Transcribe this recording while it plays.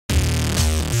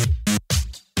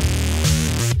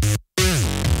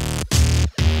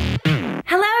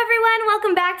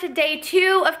to day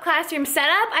 2 of classroom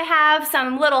setup. I have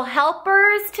some little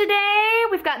helpers today.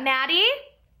 We've got Maddie.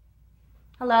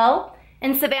 Hello.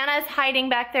 And Savannah's hiding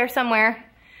back there somewhere.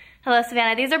 Hello,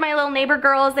 Savannah. These are my little neighbor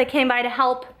girls. They came by to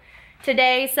help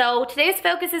today. So today's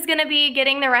focus is gonna be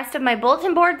getting the rest of my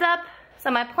bulletin boards up. So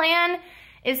my plan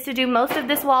is to do most of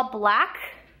this wall black.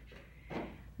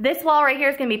 This wall right here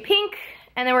is gonna be pink,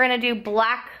 and then we're gonna do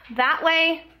black that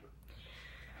way.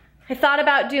 I thought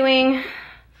about doing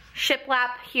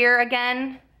shiplap here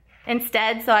again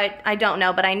instead, so I don't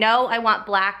know, but I know I want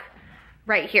black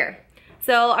right here.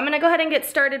 So I'm gonna go ahead and get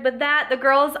started with that. The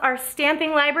girls are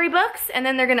stamping library books, and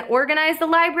then they're gonna organize the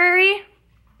library.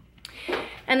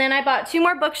 And then I bought 2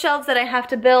 more bookshelves that I have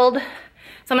to build.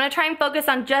 So I'm gonna try and focus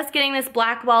on just getting this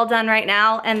black wall done right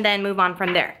now and then move on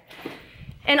from there.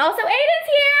 And also Aiden's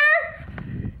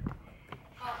here!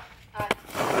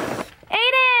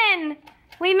 Aiden!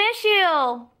 We miss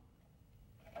you!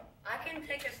 I can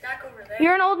take a stack over there.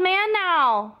 You're an old man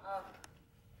now.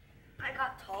 I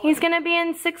got tall. He's gonna be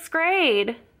in 6th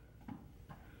grade.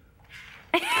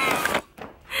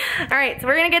 Alright, so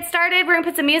we're gonna get started. We're gonna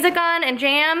put some music on and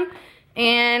jam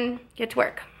and get to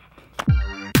work.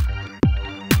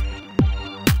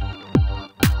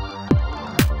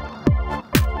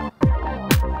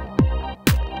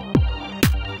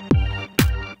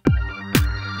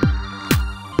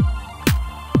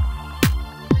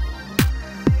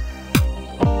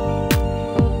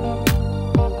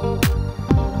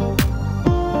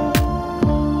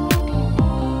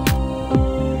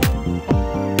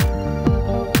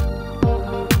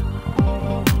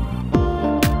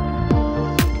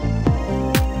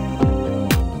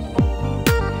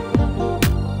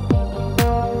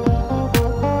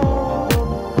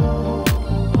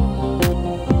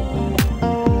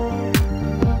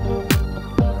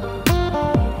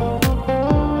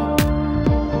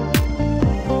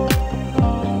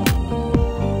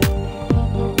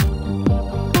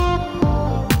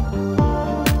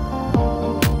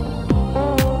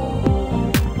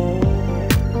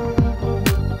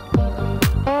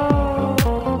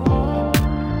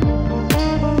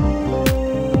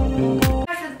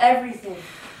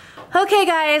 Okay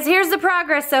guys, here's the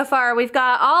progress so far. We've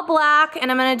got all black,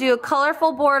 and I'm gonna do a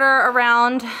colorful border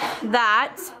around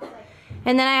that.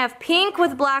 And then I have pink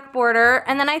with black border,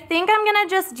 and then I think I'm gonna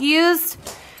just use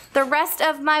the rest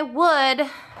of my wood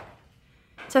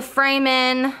to frame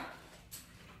in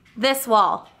this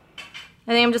wall.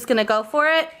 I think I'm just gonna go for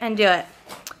it and do it.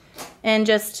 And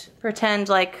just pretend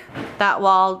like that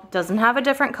wall doesn't have a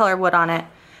different color wood on it.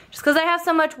 Just because I have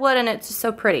so much wood and it's just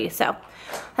so pretty. So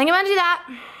I think I'm gonna do that.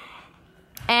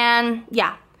 And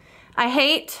yeah, I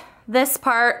hate this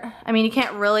part. I mean, you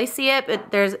can't really see it,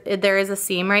 but there is a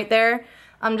seam right there.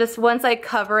 Just once I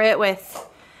cover it with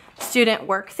student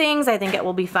work things, I think it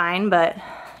will be fine, but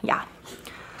yeah.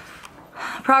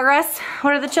 Progress.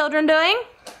 What are the children doing?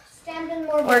 Stamping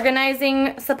more.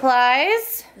 Organizing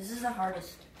supplies. This is the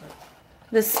hardest.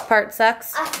 This part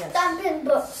sucks. Stamping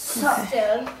books sucks,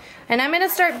 dude. And I'm gonna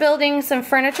start building some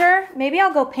furniture. Maybe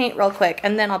I'll go paint real quick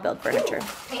and then I'll build furniture.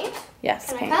 Ooh, paint? Yes,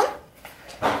 Can paint. I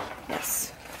come?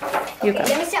 Yes. Okay, You come.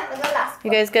 let me start with the last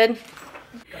You guys good?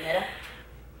 one.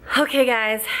 Okay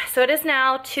guys, so it is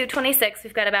now 2:26.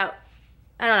 We've got about,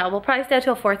 I don't know, we'll probably stay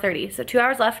till 4:30, so 2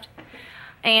 hours left.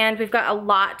 And we've got a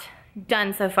lot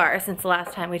done so far since the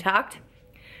last time we talked.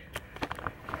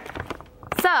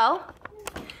 So,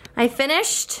 I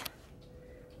finished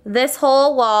this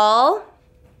whole wall.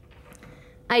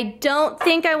 I don't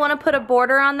think I want to put a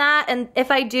border on that, and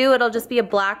if I do, it'll just be a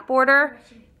black border,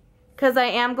 because I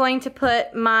am going to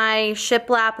put my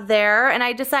shiplap there, and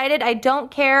I decided I don't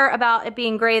care about it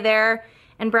being gray there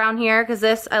and brown here, because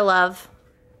this I love.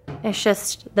 It's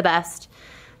just the best.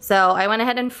 So I went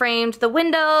ahead and framed the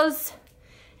windows,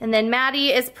 and then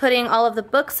Maddie is putting all of the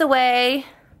books away.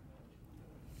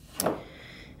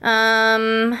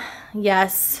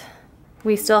 Yes,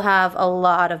 we still have a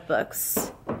lot of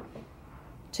books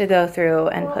to go through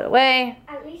and put away.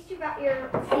 At least you got your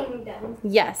thing done.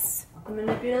 Yes.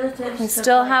 We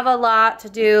still have a lot to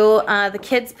do. The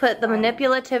kids put the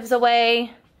manipulatives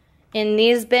away in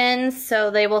these bins, so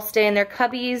they will stay in their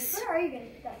cubbies. Where are you going to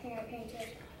get that thing I painted?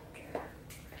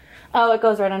 Oh, it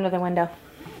goes right under the window.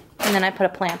 And then I put a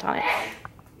plant on it.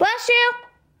 Bless you!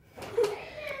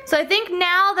 So I think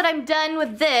now that I'm done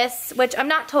with this, which I'm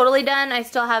not totally done, I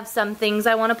still have some things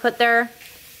I want to put there.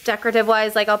 Decorative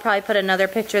wise, like I'll probably put another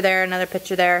picture there, another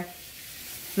picture there,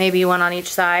 maybe one on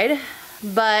each side.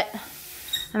 But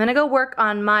I'm gonna go work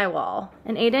on my wall.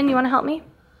 And Aiden, you wanna help me?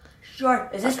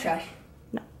 Sure. Is this trash?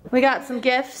 No. We got some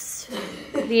gifts.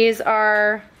 These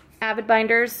are Avid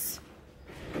binders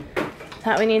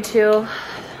that we need to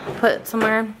put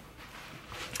somewhere.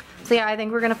 So yeah, I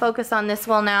think we're gonna focus on this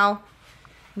wall now.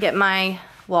 Get my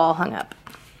wall hung up.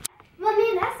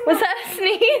 Mommy, that's Was that a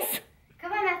sneeze?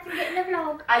 Come on, Natalie, get in the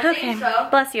vlog. I think so.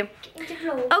 Bless you. Get in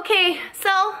the vlog. Okay,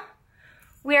 so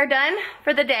we are done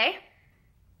for the day.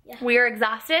 Yeah. We are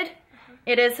exhausted.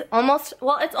 It is almost,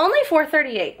 well, it's only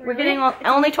 4:38. We're getting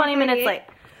only 20 minutes late.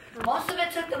 Most of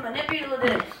it took the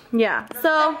manipulatives. Yeah,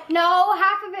 so No,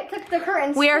 half of it took the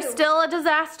curtains. we are too. still a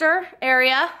disaster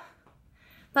area,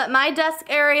 but my desk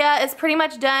area is pretty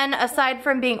much done aside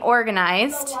from being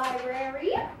organized. The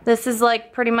library. This is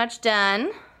like pretty much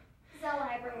done. The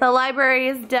library. The library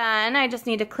is done. I just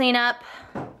need to clean up,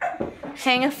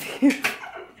 hang a few.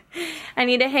 I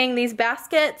need to hang these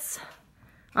baskets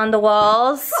on the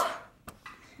walls.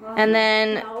 And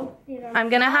then No, you don't. I'm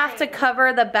gonna have to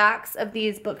cover the backs of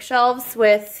these bookshelves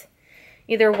with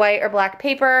either white or black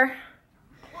paper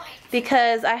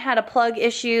because I had a plug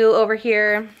issue over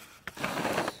here.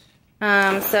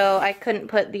 So I couldn't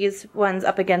put these ones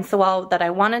up against the wall that I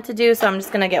wanted to do, so I'm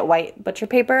just gonna get white butcher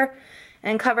paper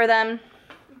and cover them.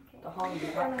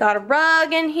 Got a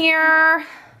rug in here.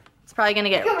 It's probably gonna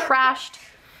get trashed.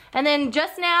 And then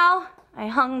just now, I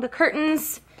hung the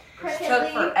curtains. It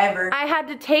took forever. I had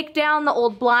to take down the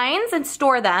old blinds and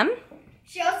store them.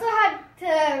 She also had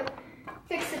to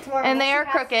fix it tomorrow. And they She are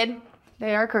has crooked.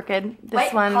 They are crooked. This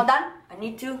Wait, one hold on. I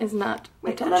need to. is not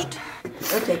Wait, hold attached.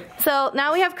 on. Okay. So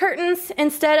now we have curtains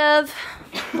instead of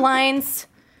blinds,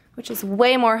 which is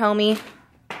way more homey.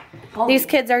 These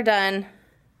kids are done.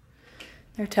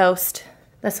 They're toast.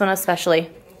 This one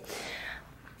especially.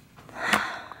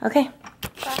 Okay.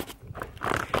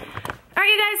 Alright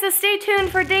you guys, so stay tuned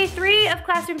for day 3 of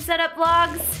classroom setup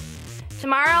vlogs.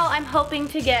 Tomorrow I'm hoping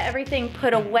to get everything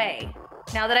put away.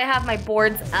 Now that I have my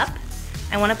boards up,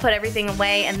 I want to put everything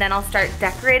away and then I'll start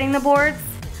decorating the boards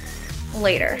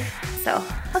later. So,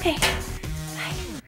 okay.